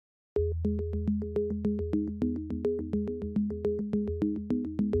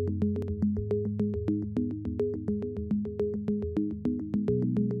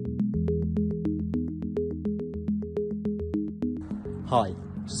Hi,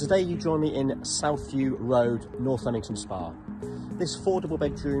 so today you join me in Southview Road, North Leamington Spa. This 4 double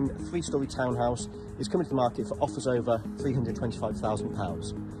bedroom, 3-storey townhouse is coming to the market for offers over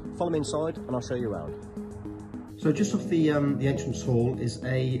 £325,000. Follow me inside and I'll show you around. So just off the entrance hall is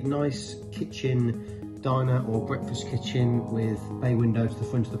a nice kitchen, diner or breakfast kitchen with bay window to the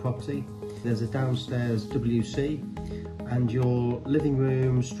front of the property. There's a downstairs WC and your living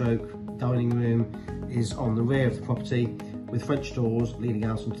room stroke dining room is on the rear of the property with French doors leading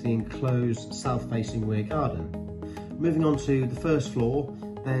out into the enclosed south-facing rear garden. Moving on to the first floor,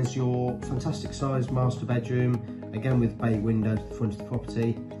 there's your fantastic sized master bedroom, again with bay window to the front of the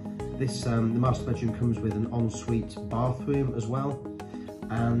property. The master bedroom comes with an ensuite bathroom as well,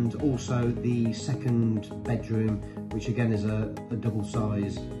 and also the second bedroom, which again is a double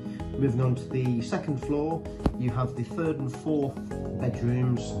size. Moving on to the second floor, you have the third and fourth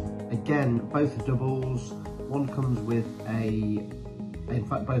bedrooms, again both are doubles. One comes with in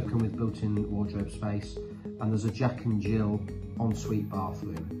fact both come with built-in wardrobe space, and there's a Jack and Jill ensuite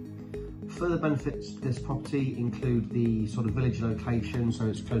bathroom. Further benefits to this property include the sort of village location, so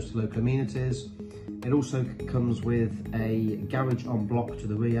it's close to local amenities. It also comes with a garage en bloc to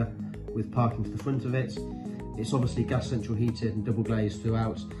the rear with parking to the front of it. It's obviously gas central heated and double glazed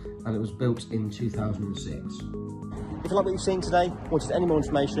throughout, and it was built in 2006. If you like what you've seen today, wanted any more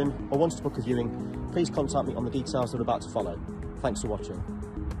information or wanted to book a viewing, please contact me on the details that are about to follow. Thanks for watching.